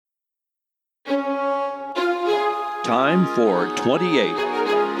time for 28.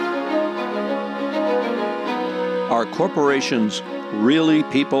 Are corporations really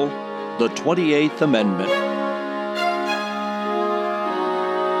people? The 28th Amendment.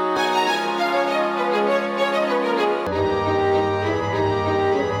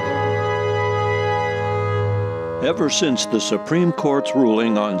 Ever since the Supreme Court's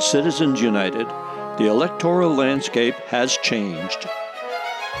ruling on Citizens United, the electoral landscape has changed.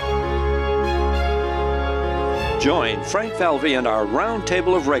 Join Frank Falvey and our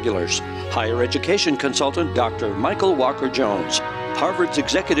roundtable of regulars, higher education consultant Dr. Michael Walker-Jones, Harvard's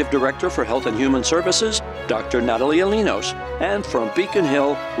Executive Director for Health and Human Services, Dr. Natalie Alinos, and from Beacon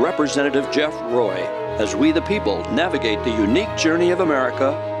Hill, Representative Jeff Roy, as we the people navigate the unique journey of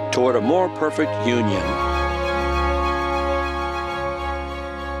America toward a more perfect union.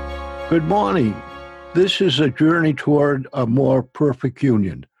 Good morning. This is a journey toward a more perfect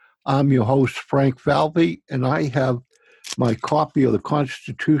union. I'm your host, Frank Falvey, and I have my copy of the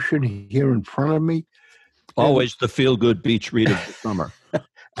Constitution here in front of me. Always the feel-good beach read of the summer.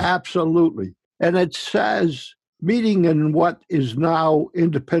 Absolutely. And it says, meeting in what is now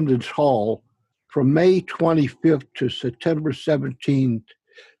Independence Hall from May 25th to September 17,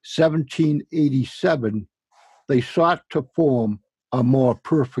 1787, they sought to form a more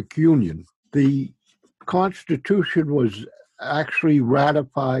perfect union. The Constitution was actually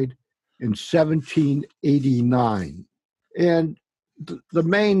ratified in 1789. And the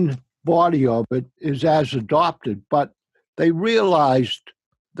main body of it is as adopted, but they realized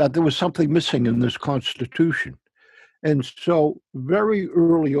that there was something missing in this Constitution. And so very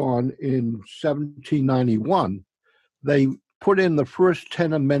early on in 1791, they put in the first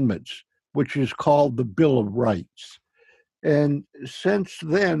 10 amendments, which is called the Bill of Rights. And since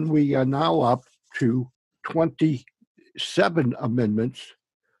then, we are now up to 27 amendments.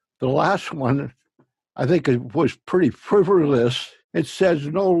 The last one, I think it was pretty frivolous. It says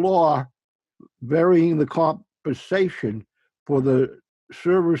no law varying the compensation for the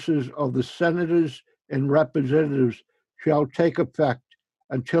services of the senators and representatives shall take effect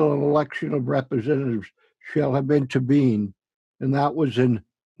until an election of representatives shall have intervened. And that was in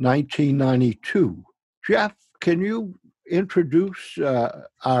 1992. Jeff, can you introduce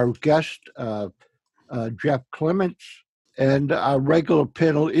our guest, Jeff Clements? And our regular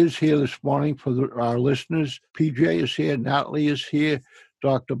panel is here this morning for our listeners. PJ is here, Natalie is here,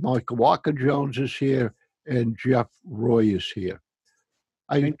 Dr. Michael Walker-Jones is here, and Jeff Roy is here.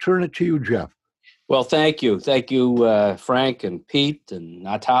 I turn it to you, Jeff. Well, thank you. Thank you, Frank and Pete and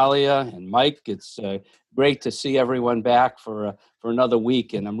Natalia and Mike. It's great to see everyone back for another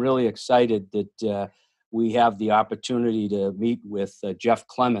week, and I'm really excited that we have the opportunity to meet with Jeff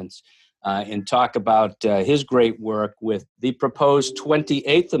Clements and talk about his great work with the proposed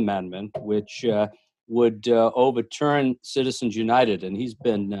 28th Amendment, which would overturn Citizens United. And he's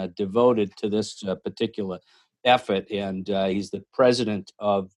been devoted to this particular effort. And he's the president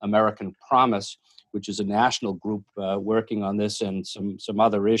of American Promise, which is a national group working on this and some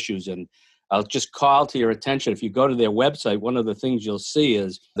other issues. And I'll just call to your attention, if you go to their website, one of the things you'll see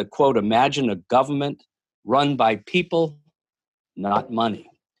is the quote, "Imagine a government run by people, not money."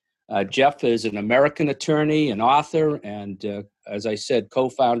 Jeff is an American attorney, an author, and as I said,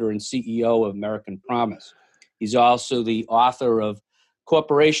 co-founder and CEO of American Promise. He's also the author of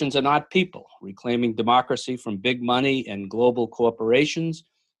Corporations Are Not People, Reclaiming Democracy from Big Money and Global Corporations.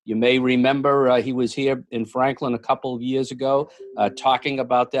 You may remember he was here in Franklin a couple of years ago talking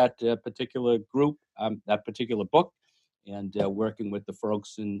about that particular group, that particular book, and working with the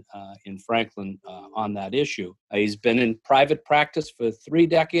folks in Franklin on that issue. He's been in private practice for 3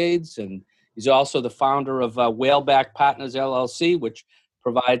 decades, and he's also the founder of Whaleback Partners, LLC, which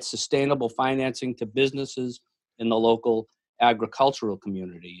provides sustainable financing to businesses in the local agricultural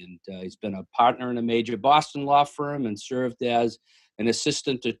community. And he's been a partner in a major Boston law firm and served as an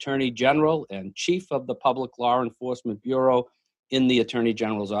assistant attorney general and chief of the Public Law Enforcement Bureau in the Attorney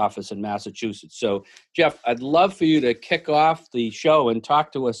General's office in Massachusetts. So, Jeff, I'd love for you to kick off the show and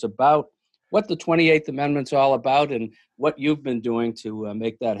talk to us about what the 28th Amendment's all about and what you've been doing to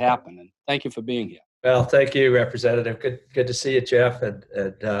make that happen. And thank you for being here. Well, thank you, Representative. Good to see you, Jeff, and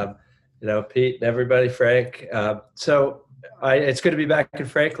Pete and everybody, Frank. It's good to be back in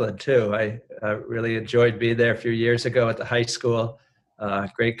Franklin too. I really enjoyed being there a few years ago at the high school.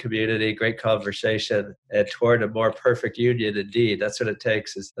 Great community, great conversation, and toward a more perfect union indeed. That's what it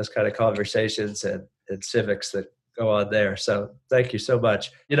takes, is those kind of conversations and civics that go on there. So thank you so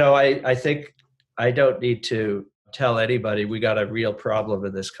much. I think I don't need to tell anybody we got a real problem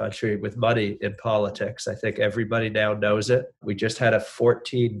in this country with money in politics. I think everybody now knows it. We just had a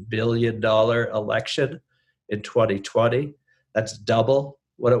 $14 billion election in 2020. That's double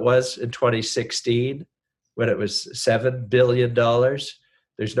what it was in 2016 when it was $7 billion.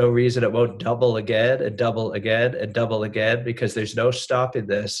 There's no reason it won't double again and double again and double again, because there's no stopping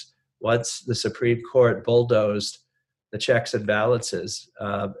this once the Supreme Court bulldozed the checks and balances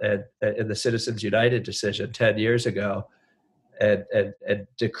and in the Citizens United decision 10 years ago, and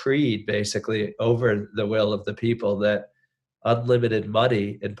decreed basically over the will of the people that unlimited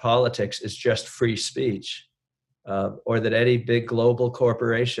money in politics is just free speech, or that any big global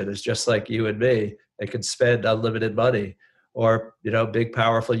corporation is just like you and me and can spend unlimited money, or big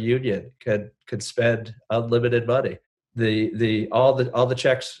powerful union can spend unlimited money. All the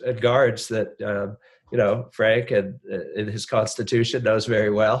checks and guards that Frank and in his Constitution knows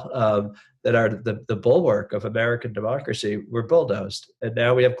very well, that are the bulwark of American democracy, were bulldozed, and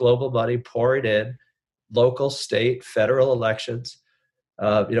now we have global money pouring in, local, state, federal elections.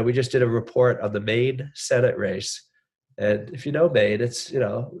 We just did a report on the Maine Senate race, and if you know Maine, it's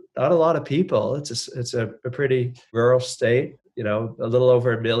not a lot of people. It's a pretty rural state. A little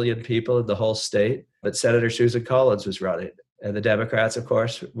over 1 million people in the whole state. But Senator Susan Collins was running, and the Democrats, of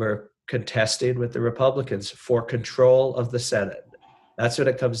course, were contesting with the Republicans for control of the Senate. That's what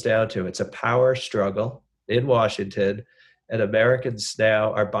it comes down to. It's a power struggle in Washington, and Americans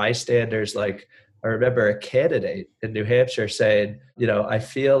now are bystanders. Like, I remember a candidate in New Hampshire saying, I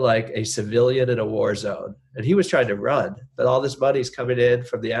feel like a civilian in a war zone. And he was trying to run, but all this money's coming in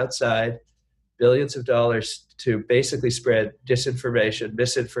from the outside, billions of dollars, to basically spread disinformation,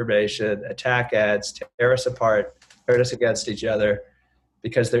 misinformation, attack ads, tear us apart, turn us against each other,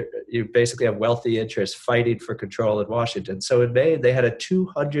 because you basically have wealthy interests fighting for control in Washington. So in Maine, they had a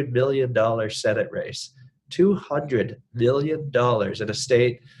 $200 million Senate race, $200 million in a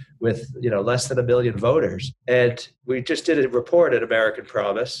state with less than 1 million voters. And we just did a report at American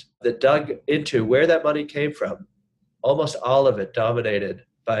Promise that dug into where that money came from. Almost all of it dominated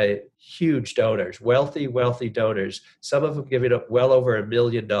by huge donors, wealthy donors, some of them giving up well over $1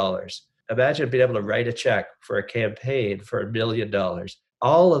 million. Imagine being able to write a check for a campaign for $1 million.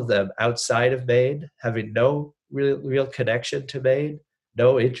 All of them outside of Maine, having no real connection to Maine,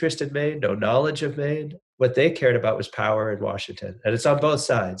 no interest in Maine, no knowledge of Maine. What they cared about was power in Washington. And it's on both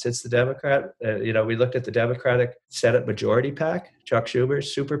sides. It's the Democrat. We looked at the Democratic Senate Majority PAC, Chuck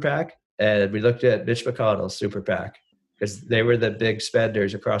Schumer's super PAC, and we looked at Mitch McConnell's super PAC, because they were the big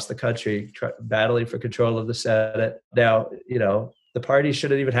spenders across the country battling for control of the Senate. Now, the parties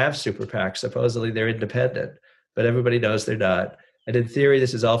shouldn't even have super PACs. Supposedly they're independent, but everybody knows they're not. And in theory,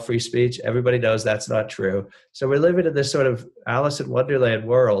 this is all free speech. Everybody knows that's not true. So we're living in this sort of Alice in Wonderland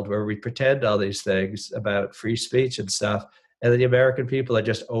world where we pretend all these things about free speech and stuff, and then the American people are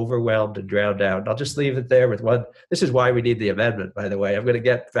just overwhelmed and drowned out. And I'll just leave it there with one. This is why we need the amendment, by the way. I'm going to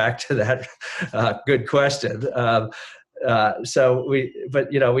get back to that good question.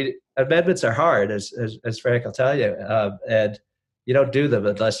 Amendments are hard, as Frank will tell you, and you don't do them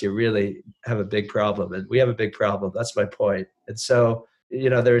unless you really have a big problem, and we have a big problem. That's my point. And so,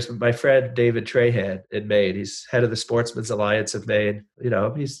 there's my friend David Trahan in Maine. He's head of the Sportsmen's Alliance of Maine.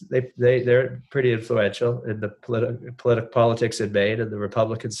 They're pretty influential in the politics in Maine and the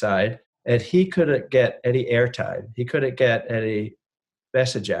Republican side. And he couldn't get any airtime. He couldn't get any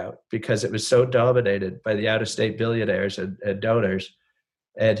message out because it was so dominated by the out-of-state billionaires and donors.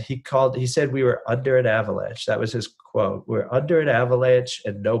 And he said we were under an avalanche. That was his quote. We're under an avalanche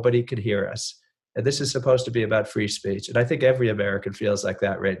and nobody could hear us. And this is supposed to be about free speech. And I think every American feels like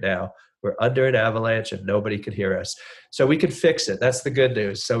that right now. We're under an avalanche and nobody can hear us. So we can fix it. That's the good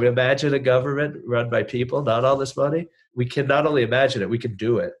news. So we imagine a government run by people, not all this money. We can not only imagine it, we can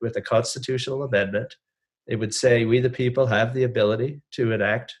do it with a constitutional amendment. It would say we, the people, have the ability to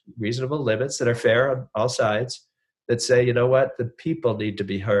enact reasonable limits that are fair on all sides, that say, you know what, the people need to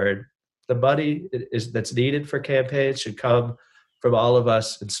be heard. The money that's needed for campaigns should come from all of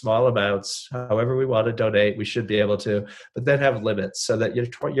us in small amounts. However we want to donate, we should be able to, but then have limits so that your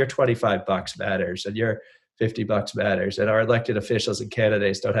 $25 matters and your $50 matters, and our elected officials and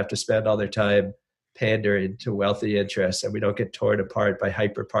candidates don't have to spend all their time pandering to wealthy interests, and we don't get torn apart by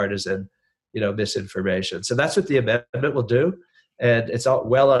hyper-partisan misinformation. So that's what the amendment will do. And it's all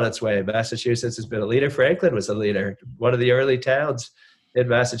well on its way. Massachusetts has been a leader. Franklin was a leader, one of the early towns in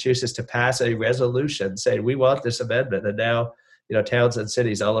Massachusetts to pass a resolution saying, we want this amendment. And now, towns and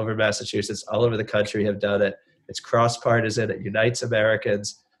cities all over Massachusetts, all over the country have done it. It's cross-partisan. It unites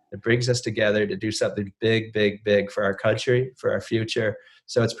Americans. It brings us together to do something big, big, big for our country, for our future.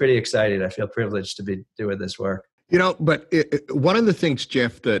 So it's pretty exciting. I feel privileged to be doing this work. But one of the things,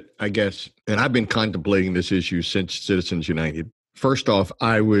 Jeff, that I guess, and I've been contemplating this issue since Citizens United, First off,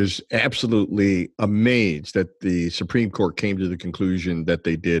 I was absolutely amazed that the Supreme Court came to the conclusion that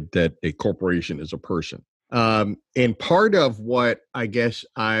they did, that a corporation is a person. And part of what I guess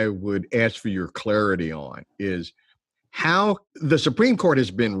I would ask for your clarity on is how the Supreme Court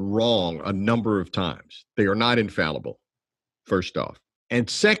has been wrong a number of times. They are not infallible, first off. And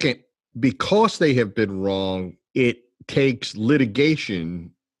second, because they have been wrong, it takes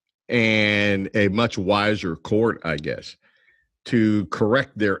litigation and a much wiser court, I guess, to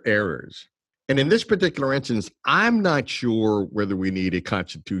correct their errors. And in this particular instance, I'm not sure whether we need a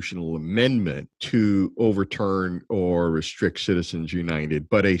constitutional amendment to overturn or restrict Citizens United,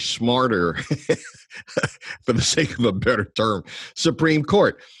 but a smarter, for the sake of a better term, Supreme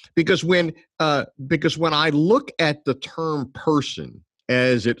Court. Because when I look at the term person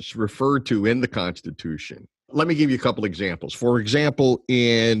as it's referred to in the Constitution, let me give you a couple examples. For example,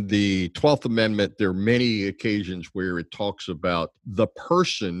 in the 12th Amendment, there are many occasions where it talks about the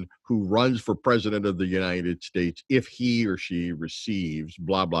person who runs for president of the United States if he or she receives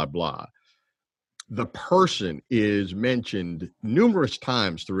blah, blah, blah. The person is mentioned numerous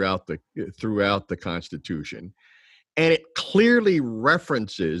times throughout the Constitution, and it clearly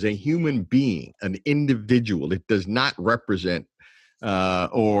references a human being, an individual. It does not represent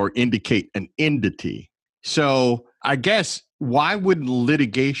or indicate an entity. So I guess why wouldn't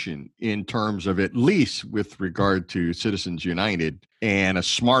litigation in terms of, at least with regard to Citizens United and a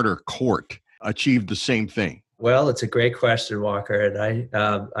smarter court, achieve the same thing? Well, it's a great question, Walker,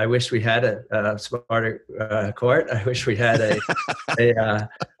 and I wish we had a smarter court. I wish we had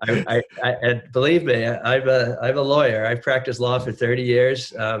and believe me, I'm a lawyer. I've practiced law for 30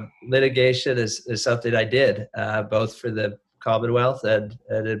 years. Litigation is something I did both for the Commonwealth and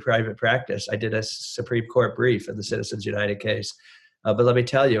in private practice. I did a Supreme Court brief in the Citizens United case, but let me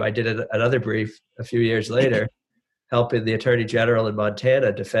tell you, I did another brief a few years later, helping the Attorney General in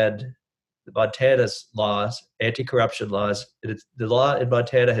Montana defend Montana's laws, anti-corruption laws. The law in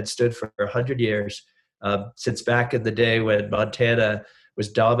Montana had stood for 100 years, since back in the day when Montana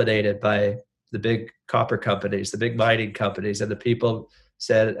was dominated by the big copper companies, the big mining companies, and the people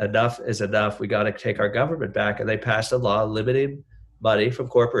said, enough is enough. We got to take our government back. And they passed a law limiting money from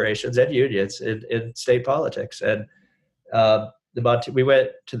corporations and unions in state politics. And we went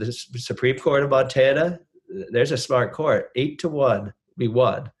to the Supreme Court of Montana. There's a smart court, 8-1, we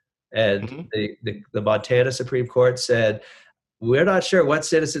won. And the Montana Supreme Court said, we're not sure what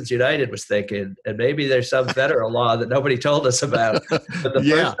Citizens United was thinking, and maybe there's some federal law that nobody told us about. But the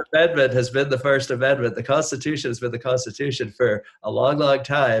First Amendment has been the First Amendment. The Constitution has been the Constitution for a long, long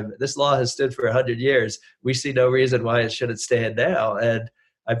time. This law has stood for 100 years. We see no reason why it shouldn't stand now. And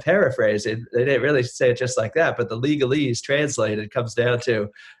I'm paraphrasing. They didn't really say it just like that, but the legalese translated comes down to,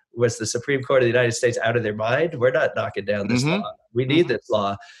 was the Supreme Court of the United States out of their mind? We're not knocking down this law. We need this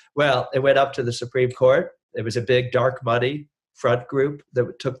law. Well, it went up to the Supreme Court. It was a big dark money front group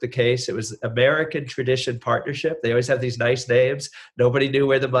that took the case. It was American Tradition Partnership. They always have these nice names. Nobody knew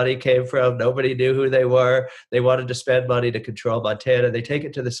where the money came from. Nobody knew who they were. They wanted to spend money to control Montana. They take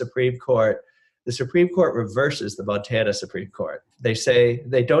it to the Supreme Court. The Supreme Court reverses the Montana Supreme Court. They say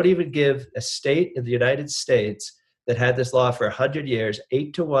they don't even give a state in the United States that had this law for 100 years,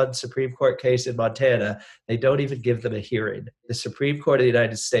 8-1 Supreme Court case in Montana. They don't even give them a hearing. The Supreme Court of the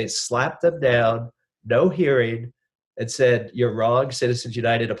United States slapped them down, no hearing, and said, you're wrong. Citizens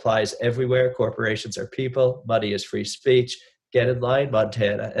United applies everywhere. Corporations are people. Money is free speech. Get in line,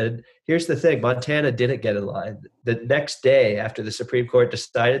 Montana. And here's the thing. Montana didn't get in line. The next day after the Supreme Court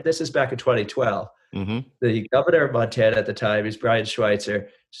decided, this is back in 2012, the governor of Montana at the time, is Brian Schweitzer,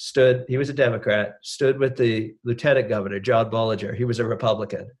 stood, he was a Democrat, stood with the lieutenant governor, John Bollinger. He was a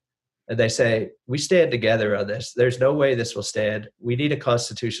Republican. And they say, we stand together on this. There's no way this will stand. We need a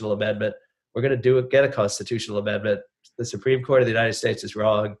constitutional amendment. We're going to get a constitutional amendment. The Supreme Court of the United States is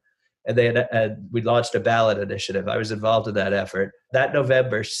wrong. And we launched a ballot initiative. I was involved in that effort. That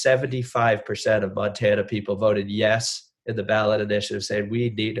November, 75% of Montana people voted yes in the ballot initiative, saying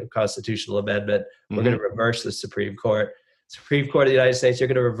we need a constitutional amendment. We're going to reverse the Supreme Court. Supreme Court of the United States, you're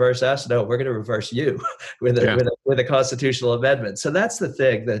going to reverse us? No, we're going to reverse you with a constitutional amendment. So that's the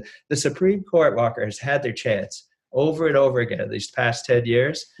thing. The Supreme Court, Walker, has had their chance over and over again these past 10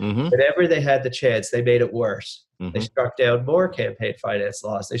 years. Whenever they had the chance, they made it worse. They struck down more campaign finance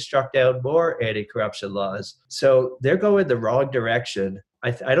laws. They struck down more anti-corruption laws. So they're going the wrong direction.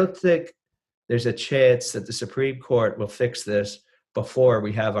 I don't think there's a chance that the Supreme Court will fix this before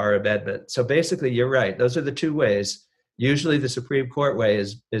we have our amendment. So basically, you're right. Those are the two ways. Usually the Supreme Court way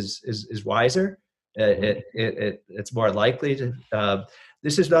is wiser. It's more likely to.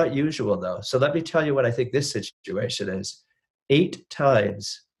 This is not usual, though. So let me tell you what I think this situation is. 8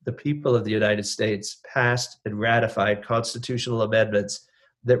 times the people of the United States passed and ratified constitutional amendments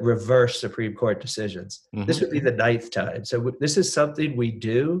that reverse Supreme Court decisions. Mhm. This would be the 9th time. So this is something we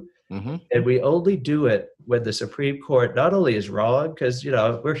do, Mhm. and we only do it when the Supreme Court not only is wrong, because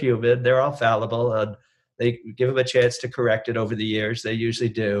we're human, they're all fallible, and they give them a chance to correct it over the years. They usually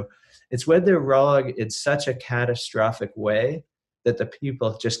do. It's when they're wrong in such a catastrophic way that the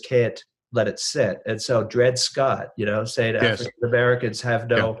people just can't let it sit. And so Dred Scott, saying Yes. African Americans have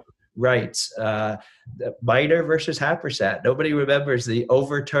no rights. Minor versus Happersett. Nobody remembers the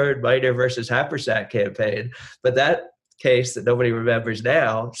overturned Minor versus Happersett campaign, but that case that nobody remembers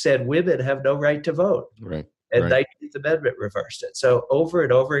now said women have no right to vote. Right. And Right. 19th Amendment reversed it. So over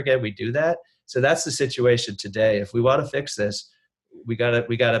and over again, we do that. So that's the situation today. If we want to fix this, we gotta,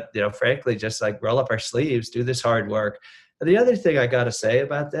 frankly, just like roll up our sleeves, do this hard work. And the other thing I gotta say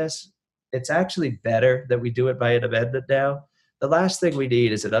about this, it's actually better that we do it by an amendment now. The last thing we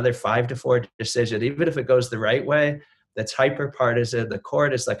need is another 5-4 decision, even if it goes the right way, that's hyper partisan. The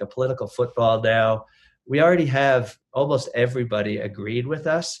court is like a political football now. We already have almost everybody agreed with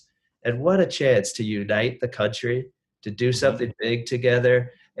us. And what a chance to unite the country, to do something big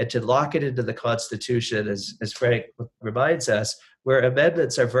together, and to lock it into the Constitution, as Frank reminds us, where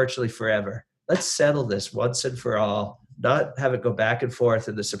amendments are virtually forever. Let's settle this once and for all, not have it go back and forth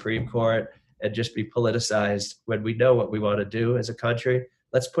in the Supreme Court and just be politicized when we know what we want to do as a country.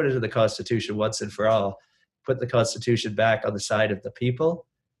 Let's put it in the Constitution once and for all. Put the Constitution back on the side of the people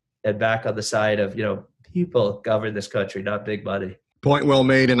and back on the side of, people govern this country, not big money. Point well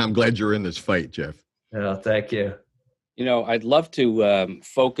made, and I'm glad you're in this fight, Jeff. Oh, thank you. I'd love to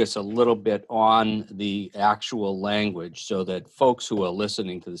focus a little bit on the actual language so that folks who are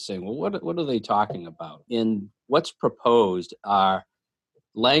listening to this saying, well, what are they talking about? In what's proposed are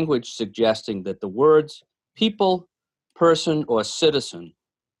language suggesting that the words people, person, or citizen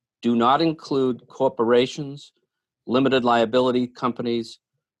do not include corporations, limited liability companies,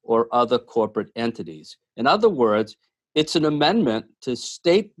 or other corporate entities. In other words, it's an amendment to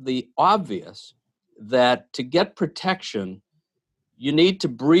state the obvious that to get protection, you need to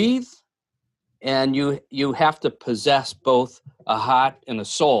breathe and you have to possess both a heart and a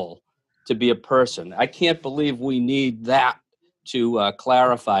soul to be a person. I can't believe we need that to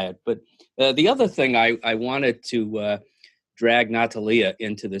clarify it. But the other thing I wanted to drag Natalia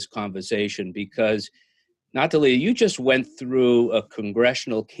into this conversation, because Natalia, you just went through a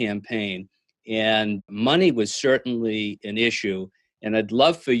congressional campaign and money was certainly an issue. And I'd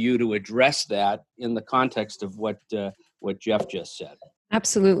love for you to address that in the context of what Jeff just said.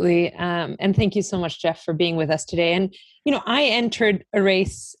 Absolutely. And thank you so much, Jeff, for being with us today. And, I entered a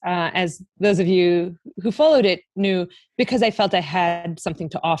race, as those of you who followed it knew, because I felt I had something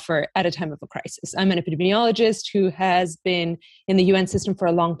to offer at a time of a crisis. I'm an epidemiologist who has been in the UN system for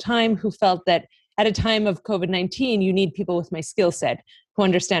a long time, who felt that at a time of COVID-19, you need people with my skill set who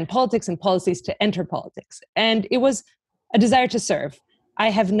understand politics and policies to enter politics. And it was a desire to serve.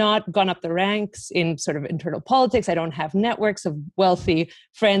 I have not gone up the ranks in sort of internal politics. I don't have networks of wealthy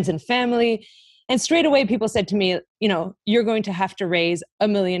friends and family. And straight away, people said to me, you're going to have to raise $1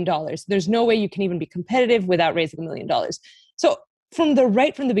 million. There's no way you can even be competitive without raising $1 million. So from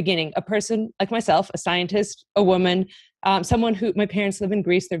the beginning, a person like myself, a scientist, a woman, someone who, my parents live in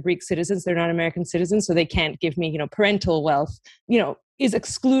Greece, they're Greek citizens, they're not American citizens, so they can't give me, parental wealth, is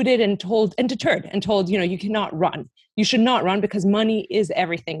excluded and told and deterred and told, you cannot run. You should not run because money is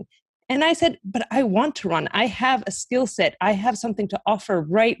everything. And I said, but I want to run. I have a skill set. I have something to offer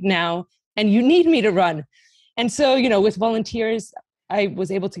right now, and you need me to run. And so, with volunteers, I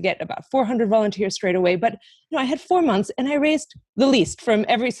was able to get about 400 volunteers straight away. But, I had 4 months and I raised the least from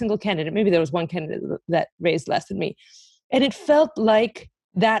every single candidate. Maybe there was one candidate that raised less than me. And it felt like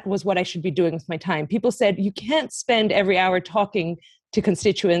that was what I should be doing with my time. People said, you can't spend every hour talking to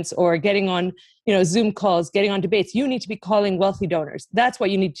constituents or getting on, Zoom calls, getting on debates. You need to be calling wealthy donors. That's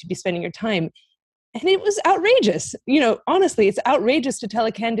what you need to be spending your time. And it was outrageous. Honestly, it's outrageous to tell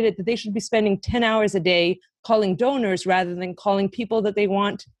a candidate that they should be spending 10 hours a day calling donors rather than calling people that they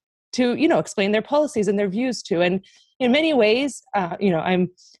want to, explain their policies and their views to. And in many ways,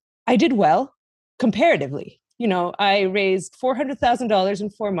 I did well comparatively. I raised $400,000 in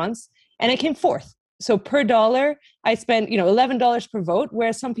 4 months and I came fourth. So per dollar, I spent, $11 per vote,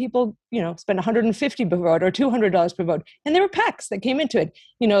 whereas some people, spend $150 per vote or $200 per vote. And there were PACs that came into it.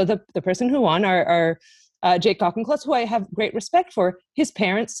 The person who won, our Jake Auchincloss, who I have great respect for, his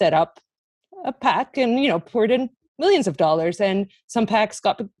parents set up a PAC and, poured in millions of dollars. And some PACs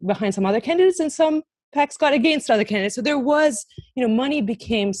got behind some other candidates and some PACs got against other candidates. So there was, money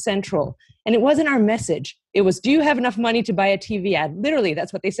became central. And it wasn't our message. It was, do you have enough money to buy a TV ad? Literally,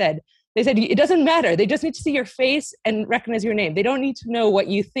 that's what they said. They said, it doesn't matter. They just need to see your face and recognize your name. They don't need to know what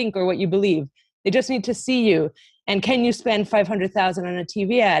you think or what you believe. They just need to see you. And can you spend $500,000 on a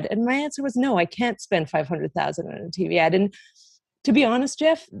TV ad? And my answer was, no, I can't spend $500,000 on a TV ad. And to be honest,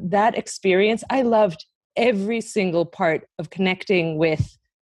 Jeff, that experience, I loved every single part of connecting with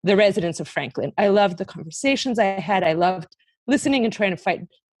the residents of Franklin. I loved the conversations I had. I loved listening and trying to fight.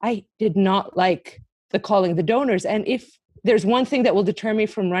 I did not like the calling the donors. And if there's one thing that will deter me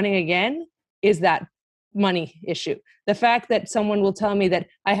from running again, is that money issue. The fact that someone will tell me that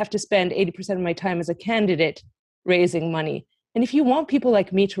I have to spend 80% of my time as a candidate raising money. And if you want people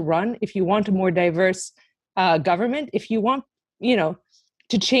like me to run, if you want a more diverse government, if you want,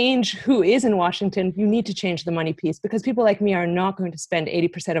 to change who is in Washington, you need to change the money piece, because people like me are not going to spend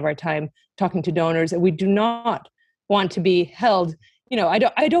 80% of our time talking to donors. And we do not want to be held.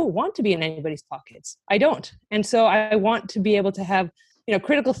 I don't want to be in anybody's pockets. I don't. And so I want to be able to have,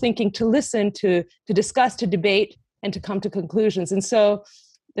 critical thinking, to listen, to discuss, to debate, and to come to conclusions. And so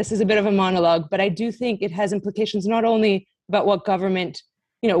this is a bit of a monologue, but I do think it has implications not only about what government,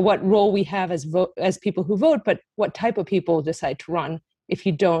 what role we have as people who vote, but what type of people decide to run if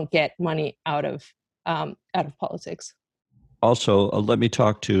you don't get money out of politics. Also, let me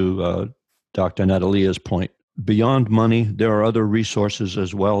talk to Dr. Natalia's point. Beyond money, there are other resources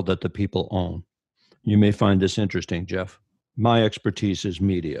as well that the people own. You may find this interesting, Jeff. My expertise is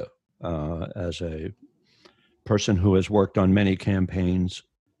media. As a person who has worked on many campaigns,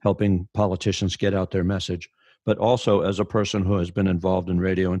 helping politicians get out their message, but also as a person who has been involved in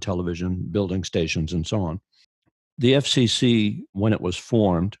radio and television, building stations and so on. The FCC, when it was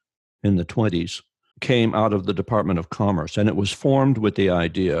formed in the 1920s, came out of the Department of Commerce, and it was formed with the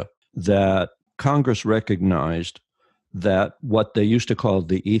idea that Congress recognized that what they used to call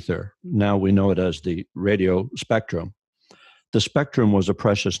the ether, now we know it as the radio spectrum, the spectrum was a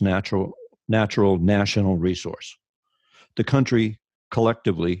precious natural national resource. The country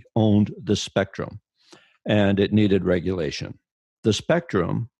collectively owned the spectrum, and it needed regulation. The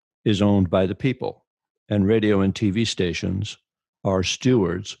spectrum is owned by the people, and radio and TV stations are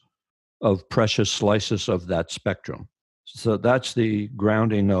stewards of precious slices of that spectrum. So that's the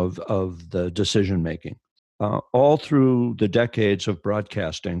grounding of the decision-making. All through the decades of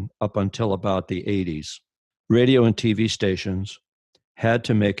broadcasting up until about the 80s, radio and TV stations had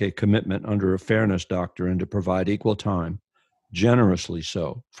to make a commitment under a fairness doctrine to provide equal time, generously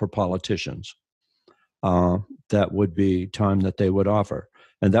so, for politicians. That would be time that they would offer.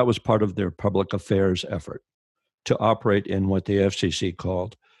 And that was part of their public affairs effort to operate in what the FCC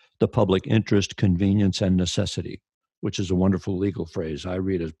called the public interest, convenience, and necessity, which is a wonderful legal phrase I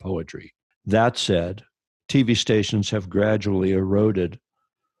read as poetry. That said, TV stations have gradually eroded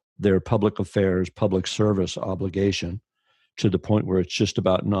their public affairs, public service obligation to the point where it's just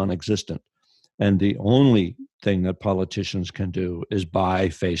about non-existent. And the only thing that politicians can do is buy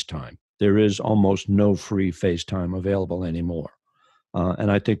FaceTime. There is almost no free FaceTime available anymore.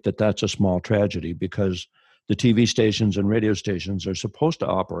 And I think that that's a small tragedy, because the TV stations and radio stations are supposed to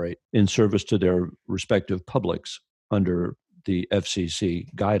operate in service to their respective publics under the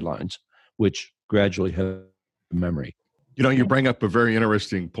FCC guidelines, which gradually have memory. You bring up a very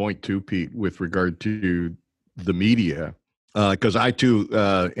interesting point too, Pete, with regard to the media, because I too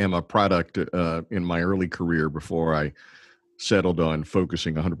am a product in my early career before I settled on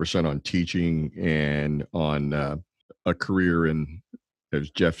focusing 100% on teaching and on a career in, as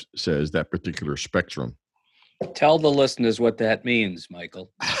Jeff says, that particular spectrum. Tell the listeners what that means,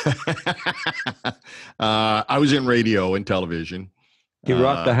 Michael. I was in radio and television. He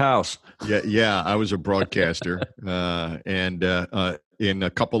rocked the house. Yeah. I was a broadcaster, and in a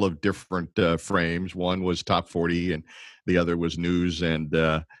couple of different frames. One was top 40, and the other was news and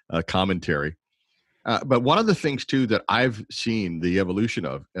commentary. But one of the things too that I've seen the evolution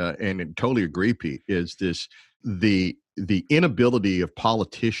of, and I totally agree, Pete, is the inability of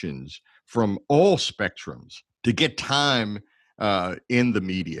politicians from all spectrums to get time in the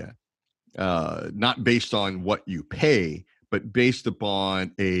media, not based on what you pay, but based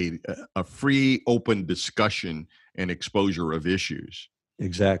upon a free, open discussion and exposure of issues.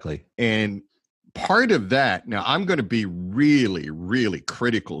 Exactly. And part of that, now I'm going to be really, really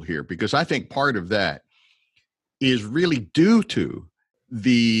critical here, because I think part of that is really due to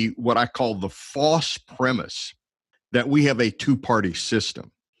what I call the false premise that we have a two-party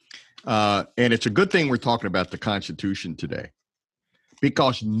system. And it's a good thing we're talking about the Constitution today,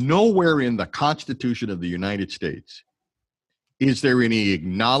 because nowhere in the Constitution of the United States is there any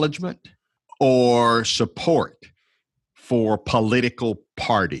acknowledgement or support for political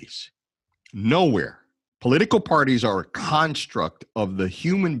parties. Nowhere. Political parties are a construct of the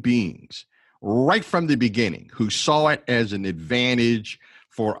human beings right from the beginning who saw it as an advantage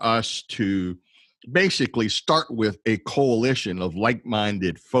for us to basically start with a coalition of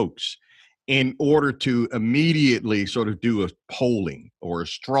like-minded folks in order to immediately sort of do a polling or a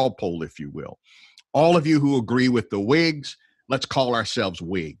straw poll, if you will. All of you who agree with the Whigs, let's call ourselves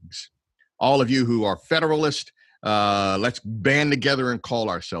Whigs. All of you who are Federalist, let's band together and call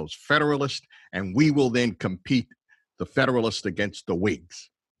ourselves Federalist, and we will then compete the Federalists against the Whigs.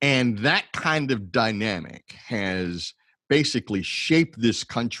 And that kind of dynamic has basically shaped this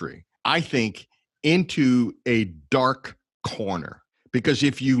country, I think, into a dark corner. Because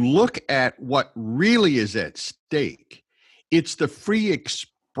if you look at what really is at stake, it's the free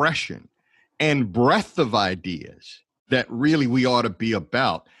expression and breadth of ideas that really we ought to be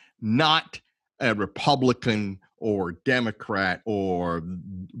about, not a Republican or Democrat, or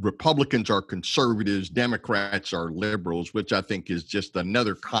Republicans are conservatives, Democrats are liberals, which I think is just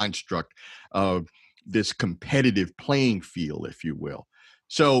another construct of this competitive playing field, if you will.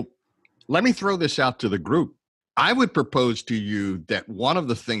 So let me throw this out to the group. I would propose to you that one of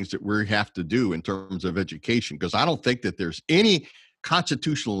the things that we have to do in terms of education, because I don't think that there's any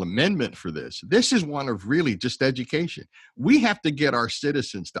constitutional amendment for this. This is one of really just education. We have to get our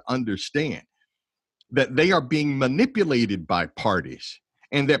citizens to understand that they are being manipulated by parties,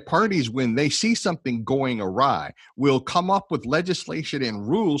 and that parties, when they see something going awry, will come up with legislation and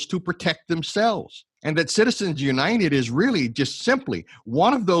rules to protect themselves. And that Citizens United is really just simply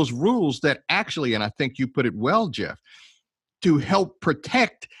one of those rules that actually, and I think you put it well, Jeff, to help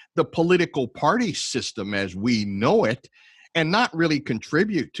protect the political party system as we know it, and not really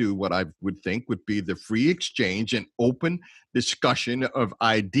contribute to what I would think would be the free exchange and open discussion of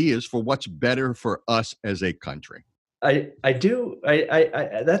ideas for what's better for us as a country. That's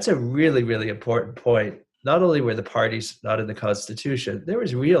a really, really important point. Not only were the parties not in the Constitution, there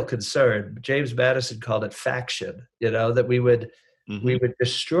was real concern. James Madison called it faction, that we would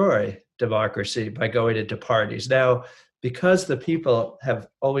destroy democracy by going into parties. Now, because the people have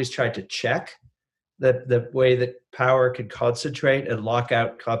always tried to check the way that power can concentrate and lock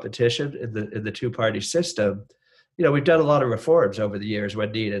out competition in the two-party system, we've done a lot of reforms over the years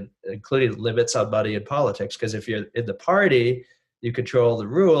when needed, including limits on money in politics. Because if you're in the party, you control the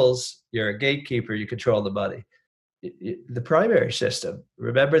rules. You're a gatekeeper. You control the money. The primary system.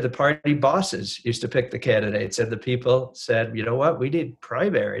 Remember, the party bosses used to pick the candidates, and the people said, "You know what? We need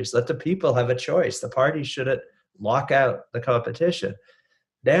primaries. Let the people have a choice. The party shouldn't lock out the competition."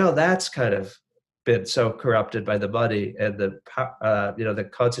 Now that's kind of been so corrupted by the money and the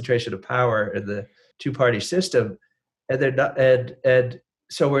concentration of power in the two-party system, and they're not, and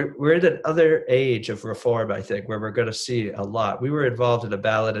so we're in another age of reform, I think, where we're going to see a lot. We were involved in a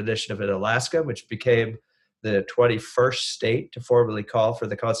ballot initiative in Alaska, which became the 21st state to formally call for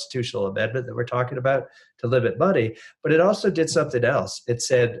the constitutional amendment that we're talking about to limit money. But it also did something else. It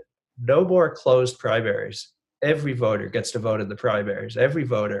said no more closed primaries. Every voter gets to vote in the primaries. Every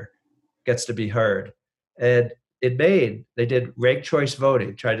voter gets to be heard. And in Maine, they did ranked choice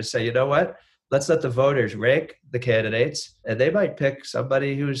voting, trying to say, you know what? Let's let the voters rank the candidates, and they might pick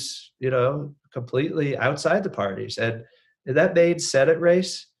somebody who's, completely outside the parties. And in that Maine Senate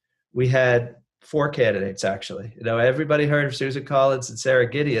race, we had 4 candidates, actually. Everybody heard of Susan Collins and Sarah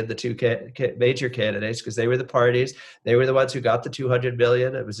Gideon, the 2 major candidates, because they were the parties. They were the ones who got the $200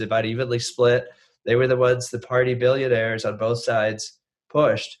 million. It was about evenly split. They were the ones the party billionaires on both sides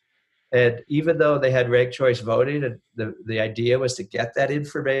pushed. And even though they had ranked choice voting, and the idea was to get that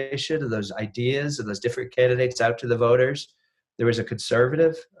information and those ideas and those different candidates out to the voters, there was a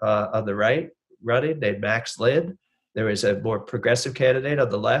conservative on the right running named Max Lynn. There was a more progressive candidate on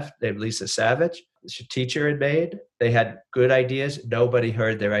the left named Lisa Savage, a teacher in Maine. They had good ideas. Nobody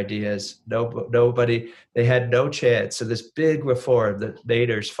heard their ideas. Nobody. They had no chance. So this big reform that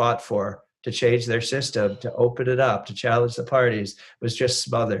Mainers fought for to change their system, to open it up, to challenge the parties, was just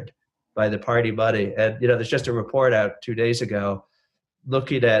smothered by the party money. And, there's just a report out 2 days ago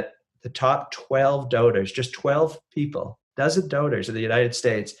looking at the top 12 donors, just 12 people, dozen donors in the United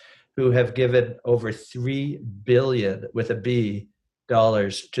States who have given over $3 billion with a B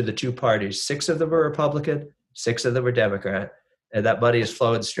dollars to the two parties. 6 of them are Republican, 6 of them are Democrat. And that money is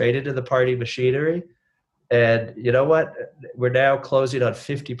flowing straight into the party machinery. And you know what? We're now closing on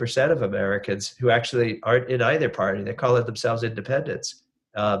 50% of Americans who actually aren't in either party. They call it themselves independents.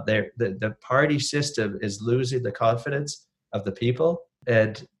 The party system is losing the confidence of the people,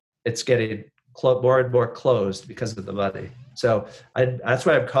 and it's getting more and more closed because of the money. So that's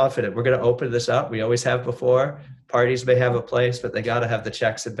why I'm confident we're going to open this up. We always have before. parties may have a place, but they got to have the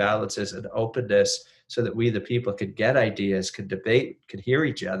checks and balances and openness so that we, the people, could get ideas, could debate, could hear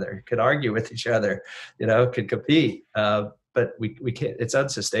each other, could argue with each other, could compete. But we can't, it's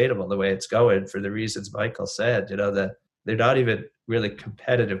unsustainable the way it's going for the reasons Michael said, that they're not even really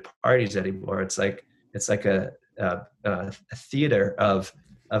competitive parties anymore. It's like a theater of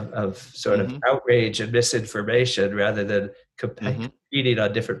sort of outrage and misinformation rather than competing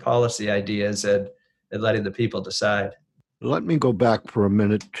on different policy ideas and letting the people decide. Let me go back for a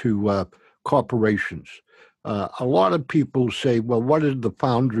minute to corporations. A lot of people say, well, what did the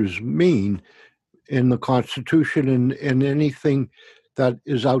founders mean in the Constitution? And anything that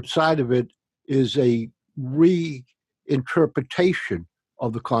is outside of it is a reinterpretation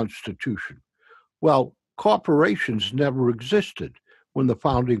of the Constitution. Well, corporations never existed when the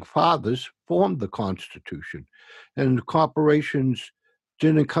founding fathers formed the Constitution. And corporations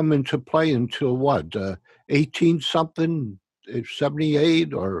didn't come into play until what, 18-something,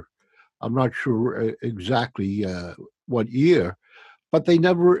 78, or I'm not sure exactly what year, but they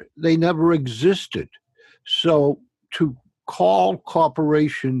never existed. So to call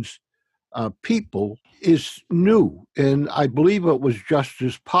corporations people is new. And I believe it was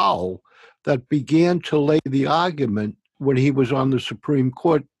Justice Powell that began to lay the argument when he was on the Supreme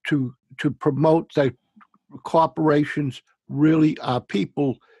Court to promote that corporations really are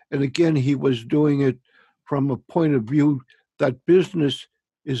people. And again, he was doing it from a point of view that business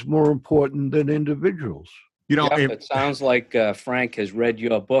is more important than individuals. It sounds like Frank has read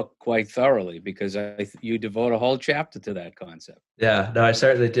your book quite thoroughly, because you devote a whole chapter to that concept. Yeah, no, I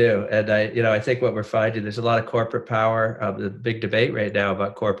certainly do. And I think what we're finding, there's a lot of corporate power. The big debate right now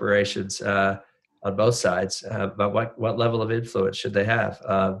about corporations on both sides, about what level of influence should they have.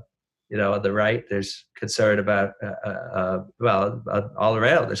 On the right, there's concern about, all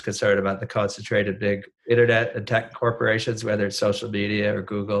around, there's concern about the concentrated big internet and tech corporations, whether it's social media or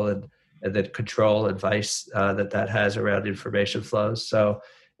Google, and the control and vice that has around information flows. So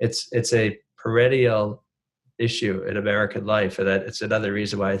it's a perennial issue in American life, and it's another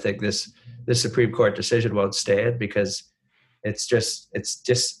reason why I think this Supreme Court decision won't stand, because it's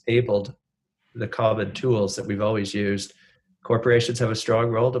disabled the common tools that we've always used. Corporations have a strong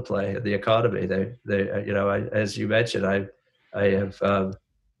role to play in the economy. As you mentioned, I have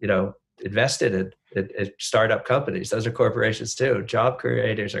invested in startup companies. Those are corporations too. Job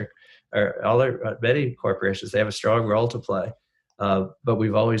creators are many corporations. They have a strong role to play. But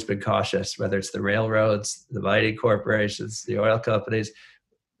we've always been cautious, whether it's the railroads, the mining corporations, the oil companies,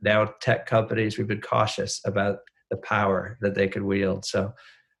 now tech companies. We've been cautious about the power that they can wield. So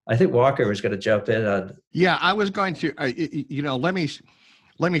I think Walker was going to jump in on. Yeah, I was going to,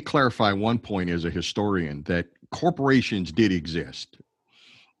 let me clarify one point as a historian, that corporations did exist.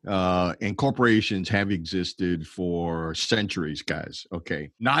 And corporations have existed for centuries, guys.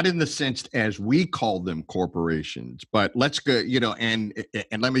 Okay. Not in the sense as we call them corporations, but let's go, and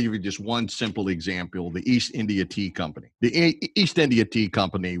let me give you just one simple example. The East India Tea Company. The East India Tea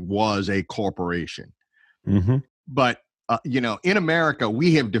Company was a corporation. Mm-hmm. But, in America,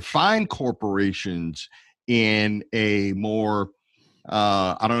 we have defined corporations in a more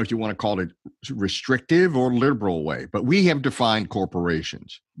I don't know if you want to call it restrictive or liberal way, but we have defined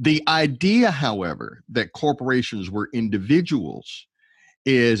corporations. The idea, however, that corporations were individuals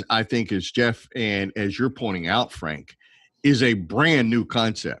is, I think, as Jeff and as you're pointing out, Frank, is a brand new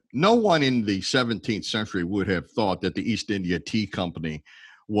concept. No one in the 17th century would have thought that the East India Tea Company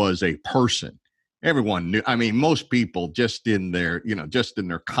was a person. Everyone knew. I mean, most people just in their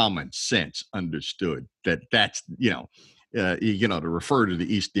common sense understood that that's, to refer to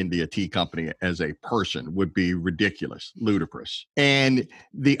the East India Tea Company as a person would be ridiculous, ludicrous. And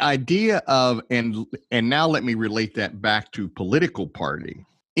the idea of, and now let me relate that back to political party.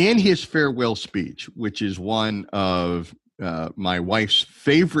 In his farewell speech, which is one of my wife's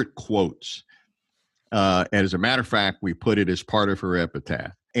favorite quotes, as a matter of fact, we put it as part of her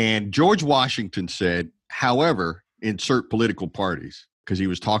epitaph. And George Washington said, however, insert political parties, because he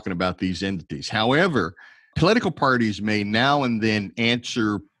was talking about these entities. However, political parties may now and then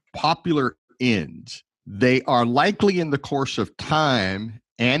answer popular ends. They are likely in the course of time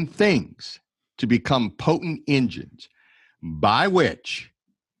and things to become potent engines by which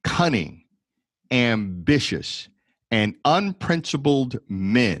cunning, ambitious, and unprincipled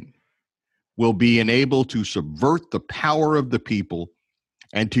men will be enabled to subvert the power of the people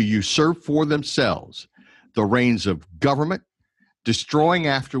and to usurp for themselves the reins of government, destroying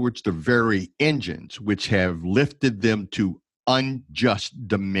afterwards the very engines which have lifted them to unjust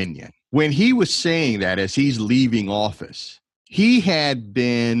dominion. When he was saying that, as he's leaving office, he had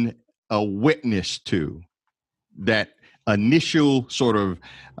been a witness to that initial sort of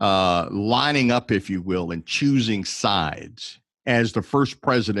lining up, if you will, and choosing sides as the first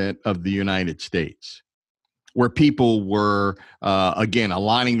president of the United States, where people were, again,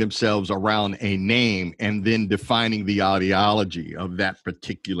 aligning themselves around a name and then defining the ideology of that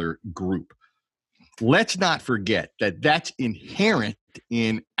particular group. Let's not forget that that's inherent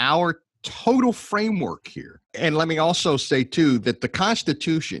in our total framework here. And let me also say, too, that the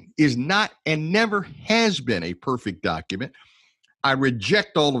Constitution is not and never has been a perfect document. I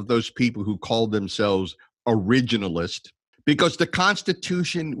reject all of those people who call themselves originalist, because the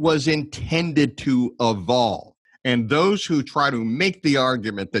Constitution was intended to evolve. And those who try to make the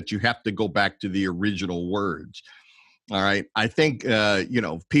argument that you have to go back to the original words, all right, I think,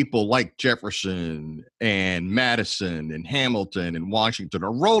 people like Jefferson and Madison and Hamilton and Washington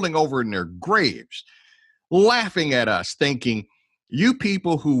are rolling over in their graves, laughing at us, thinking, you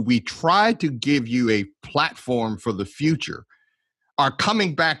people who we tried to give you a platform for the future are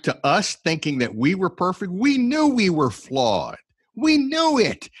coming back to us thinking that we were perfect. We knew we were flawed. We knew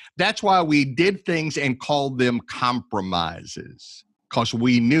it. That's why we did things and called them compromises, because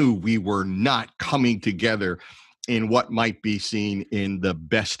we knew we were not coming together in what might be seen in the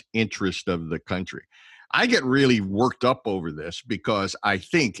best interest of the country. I get really worked up over this because I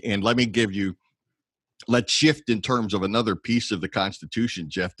think, and let's shift in terms of another piece of the Constitution,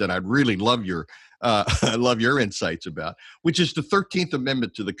 Jeff, that I'd really love your insights about, which is the 13th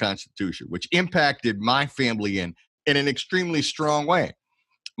Amendment to the Constitution, which impacted my family in an extremely strong way.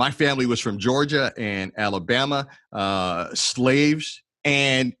 My family was from Georgia and Alabama, slaves.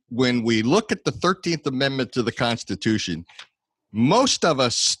 And when we look at the 13th Amendment to the Constitution, most of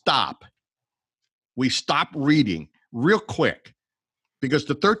us stop. We stop reading real quick, because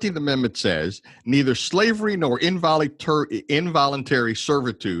the 13th Amendment says neither slavery nor involuntary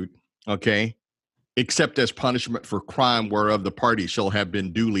servitude, okay, except as punishment for crime whereof the party shall have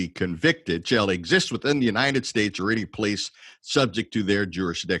been duly convicted, shall exist within the United States or any place subject to their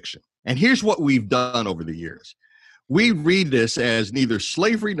jurisdiction. And here's what we've done over the years. We read this as neither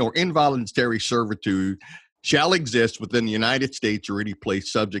slavery nor involuntary servitude shall exist within the United States or any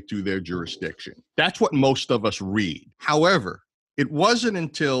place subject to their jurisdiction. That's what most of us read. However, it wasn't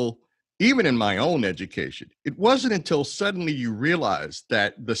until, even in my own education, it wasn't until suddenly you realized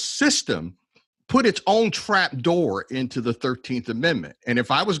that the system put its own trap door into the 13th Amendment. And if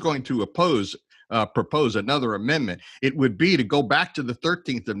I was going to propose another amendment, it would be to go back to the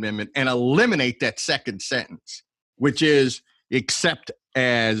 13th Amendment and eliminate that second sentence, which is except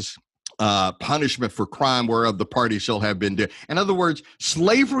as punishment for crime whereof the party shall have been done. In other words,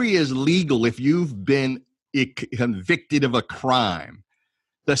 slavery is legal if you've been convicted of a crime.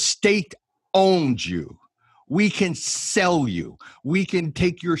 The state owns you. We can sell you. We can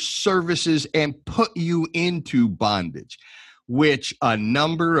take your services and put you into bondage, which a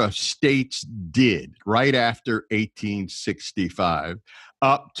number of states did right after 1865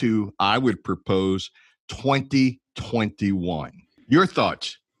 up to, I would propose, 2021. Your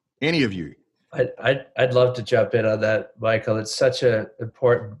thoughts, any of you? I'd love to jump in on that, Michael. It's such an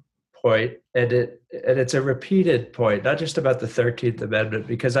important point, and it's a repeated point, not just about the 13th Amendment,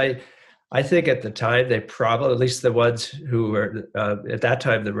 because I think at the time they probably, at least the ones who were at that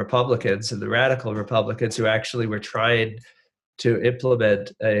time, the Republicans and the radical Republicans who actually were trying to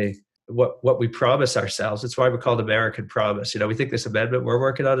implement what we promise ourselves. It's why we're called American Promise. We think this amendment we're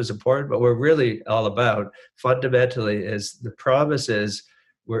working on is important, but we're really all about fundamentally is the promise is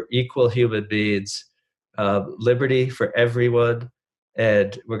we're equal human beings, liberty for everyone,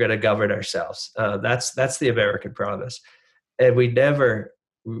 and we're going to govern ourselves. That's the American promise, and we never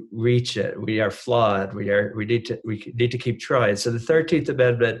reach it. We are flawed. We need to keep trying. So the 13th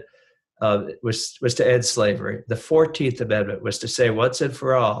Amendment was to end slavery. The 14th Amendment was to say once and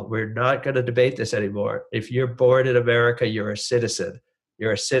for all, we're not going to debate this anymore. If you're born in America, you're a citizen.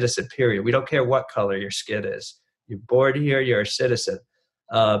 You're a citizen, period. We don't care what color your skin is. You're born here, you're a citizen.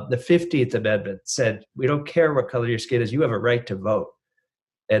 The 15th Amendment said, we don't care what color your skin is. You have a right to vote.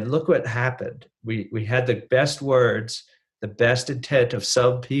 And look what happened. We had the best words, the best intent of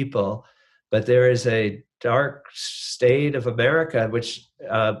some people, but there is a dark state of America, which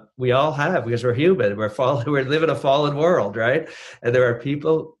we all have because we're human. We live in a fallen world, right? And there are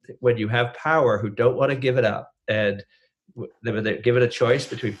people, when you have power, who don't want to give it up. And they're given a choice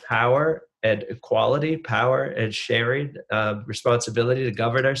between power and equality, power and sharing responsibility to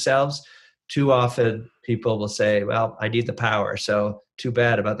govern ourselves. Too often people will say, well, I need the power, so too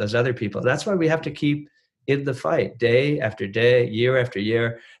bad about those other people. That's why we have to keep in the fight day after day, year after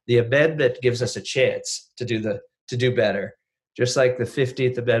year. The amendment gives us a chance to do better. just like the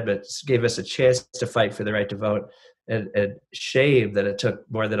 15th Amendment gave us a chance to fight for the right to vote, and shame that it took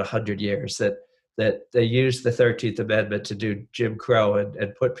more than 100 years, that they used the 13th Amendment to do Jim Crow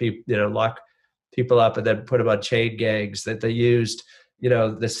and put people, lock people up and then put them on chain gangs, that they used,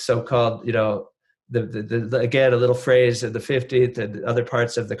 this so-called, again, a little phrase in the 15th and other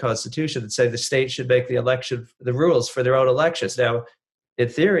parts of the Constitution that say the state should make the rules for their own elections. Now, in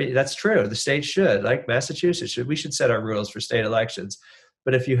theory, that's true. The state should, like Massachusetts, we should set our rules for state elections.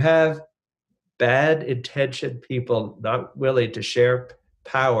 But if you have bad intentioned people not willing to share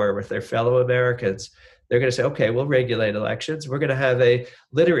power with their fellow Americans, they're going to say, okay, we'll regulate elections. We're going to have a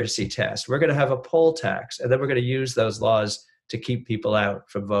literacy test. We're going to have a poll tax. And then we're going to use those laws to keep people out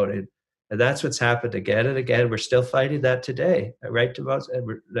from voting. And that's what's happened again and again. We're still fighting that today, right to vote.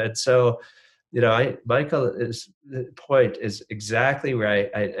 And so, Michael's point is exactly right.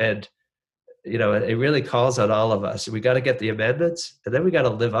 It really calls on all of us. We got to get the amendments, and then we got to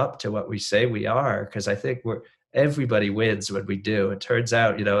live up to what we say we are, because I think everybody wins when we do. It turns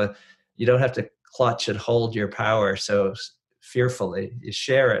out, you don't have to clutch and hold your power so fearfully. You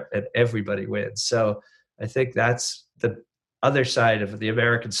share it, and everybody wins. So I think that's the other side of the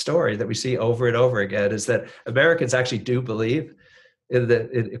American story that we see over and over again, is that Americans actually do believe in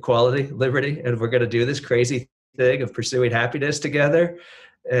equality, liberty, and we're going to do this crazy thing of pursuing happiness together.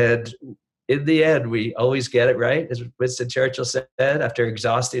 And in the end, we always get it right. As Winston Churchill said, after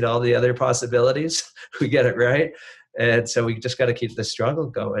exhausting all the other possibilities, we get it right. And so we just got to keep the struggle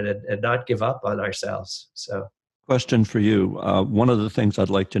going and not give up on ourselves. So, question for you. One of the things I'd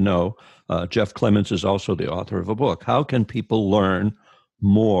like to know, Jeff Clements is also the author of a book. How can people learn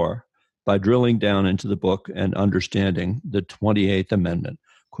more by drilling down into the book and understanding the 28th Amendment?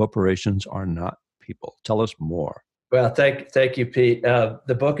 Corporations are not people. Tell us more. Well, thank you, Pete.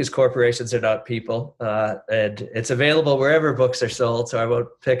 The book is Corporations Are Not People, and it's available wherever books are sold. So I won't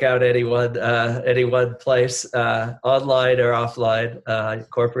pick out any one place, online or offline.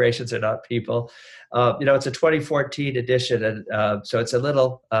 Corporations Are Not People. It's a 2014 edition, and so it's a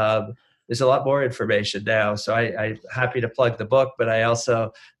little. There's a lot more information now. So I'm happy to plug the book, but I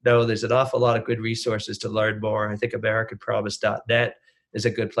also know there's an awful lot of good resources to learn more. I think AmericanPromise.net is a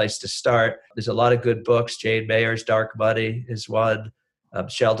good place to start. There's a lot of good books. Jane Mayer's Dark Money is one.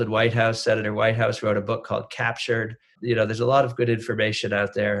 Sheldon Whitehouse, Senator Whitehouse, wrote a book called Captured. There's a lot of good information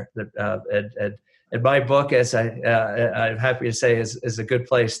out there. And my book, as I'm happy to say, is a good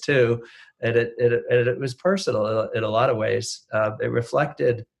place too. And it was personal in a lot of ways. It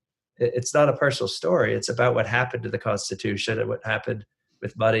reflected. It's not a personal story. It's about what happened to the Constitution and what happened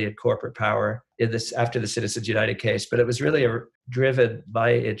with money and corporate power in this after the Citizens United case. But it was really driven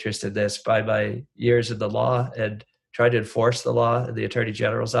my interest in this by my years in the law and trying to enforce the law in the Attorney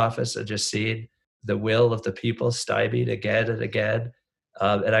General's office, and just seeing the will of the people stymied again and again.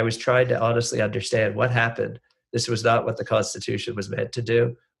 And I was trying to honestly understand what happened. This was not what the Constitution was meant to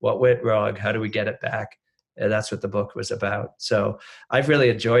do. What went wrong? How do we get it back? And that's what the book was about. So I've really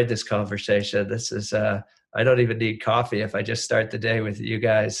enjoyed this conversation. This is, I don't even need coffee if I just start the day with you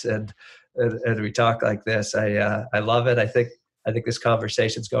guys and we talk like this. I love it. I think this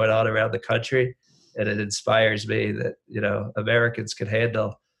conversation's going on around the country, and it inspires me that, Americans can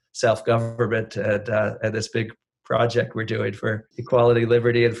handle self-government and this big project we're doing for equality,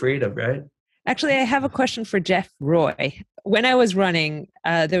 liberty, and freedom, right? Actually, I have a question for Jeff Roy. When I was running,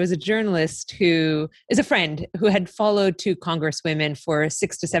 there was a journalist who is a friend who had followed two congresswomen for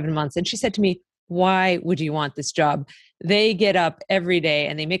 6 to 7 months. And she said to me, why would you want this job? They get up every day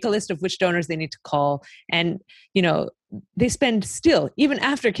and they make a list of which donors they need to call. And, they spend still, even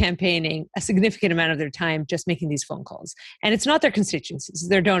after campaigning, a significant amount of their time just making these phone calls. And it's not their constituencies, it's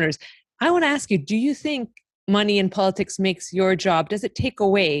their donors. I want to ask you, do you think money in politics makes your job, does it take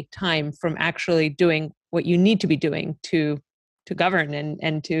away time from actually doing what you need to be doing to govern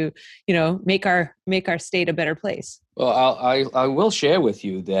and to make our state a better place? Well, I will share with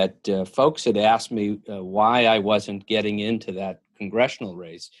you that folks had asked me why I wasn't getting into that congressional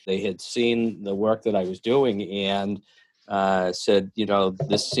race. They had seen the work that I was doing and said,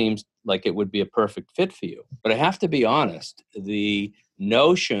 this seems like it would be a perfect fit for you. But I have to be honest, the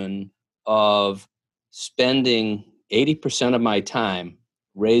notion of spending 80% of my time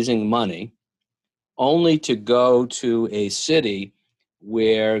raising money only to go to a city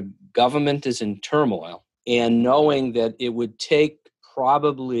where government is in turmoil, and knowing that it would take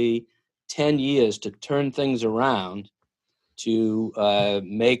probably 10 years to turn things around to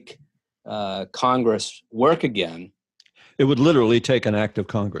make Congress work again. It would literally take an act of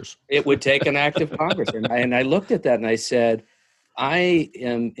Congress. It would take an act of Congress. And I looked at that and I said, I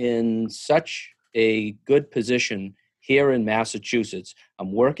am in such a good position here in Massachusetts.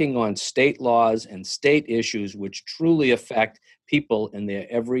 I'm working on state laws and state issues which truly affect people in their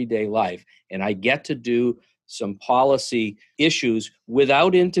everyday life. And I get to do some policy issues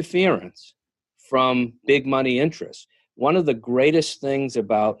without interference from big money interests. One of the greatest things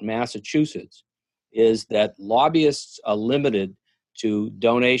about Massachusetts is that lobbyists are limited to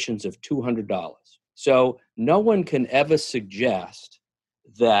donations of $200. So no one can ever suggest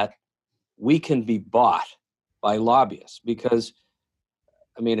that we can be bought by lobbyists because,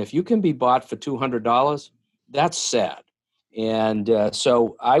 I mean, if you can be bought for $200, that's sad. And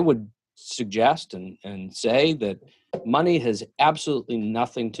so I would suggest and say that money has absolutely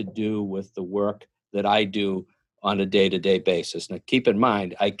nothing to do with the work that I do on a day-to-day basis. Now, keep in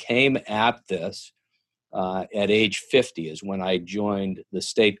mind, I came at this at age 50 is when I joined the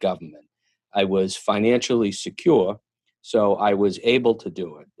state government. I was financially secure, so I was able to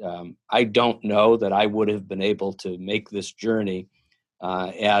do it. I don't know that I would have been able to make this journey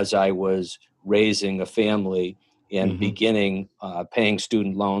as I was raising a family and beginning paying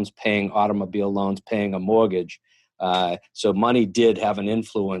student loans, paying automobile loans, paying a mortgage. So money did have an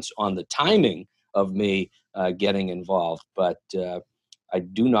influence on the timing of me getting involved, but I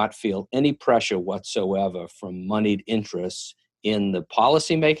do not feel any pressure whatsoever from moneyed interests in the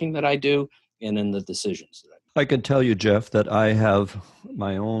policy making that I do and in the decisions that I make. I can tell you, Jeff, that I have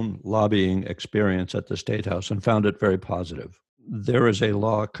my own lobbying experience at the State House and found it very positive. There is a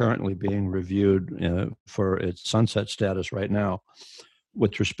law currently being reviewed for its sunset status right now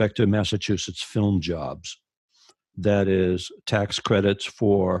with respect to Massachusetts film jobs. That is tax credits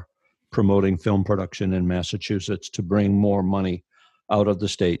for promoting film production in Massachusetts to bring more money out of the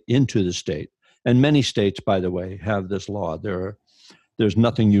state into the state. And many states, by the way, have this law. There's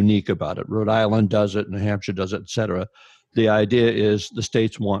nothing unique about it. Rhode Island does it, New Hampshire does it, et cetera. The idea is the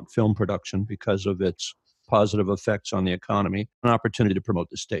states want film production because of its positive effects on the economy, an opportunity to promote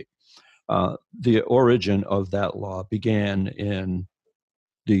the state. The origin of that law began in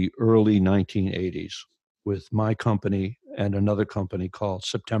the early 1980s with my company and another company called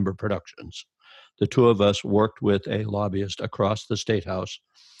September Productions. The two of us worked with a lobbyist across the State House,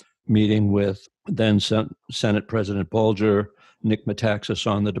 meeting with then Senate President Bolger, Nick Metaxas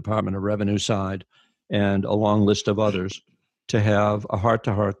on the Department of Revenue side, and a long list of others to have a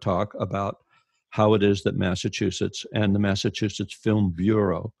heart-to-heart talk about how it is that Massachusetts and the Massachusetts Film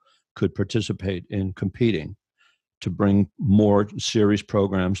Bureau could participate in competing to bring more series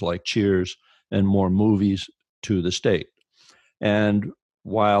programs like Cheers and more movies to the state. And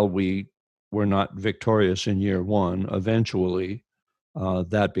while we were not victorious in year one, eventually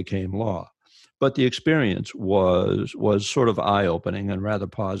that became law. But the experience was sort of eye-opening and rather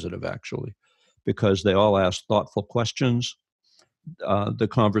positive, actually, because they all asked thoughtful questions. The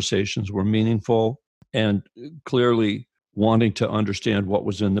conversations were meaningful and clearly wanting to understand what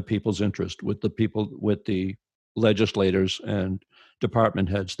was in the people's interest with the legislators and department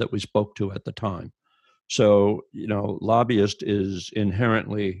heads that we spoke to at the time. So, lobbyist is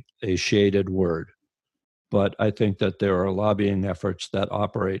inherently a shaded word, but I think that there are lobbying efforts that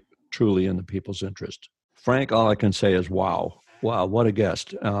operate truly in the people's interest. Frank, all I can say is, wow, what a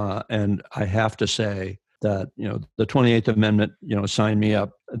guest. And I have to say that, the 28th Amendment, signed me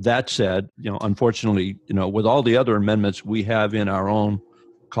up. That said, unfortunately, with all the other amendments we have in our own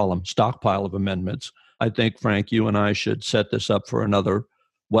column, stockpile of amendments, I think, Frank, you and I should set this up for another,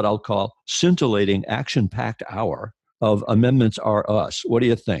 what I'll call scintillating, action-packed hour of Amendments Are Us. What do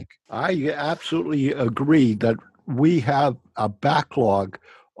you think? I absolutely agree that we have a backlog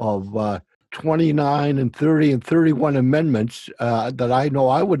of 29 and 30 and 31 amendments that I know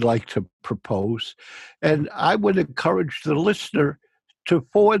I would like to propose. And I would encourage the listener to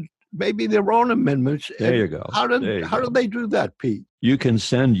forward maybe their own amendments. There you go. How do they do that, Pete? You can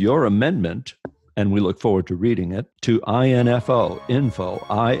send your amendment, and we look forward to reading it, to info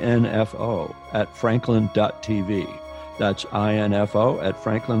at franklin.tv. That's info at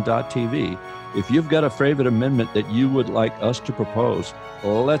franklin.tv. If you've got a favorite amendment that you would like us to propose,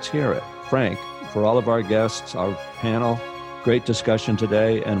 let's hear it. Frank, for all of our guests, our panel, great discussion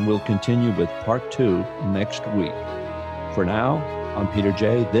today, and we'll continue with part 2 next week. For now, I'm Peter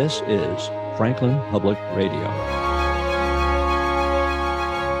J. This is Franklin Public Radio.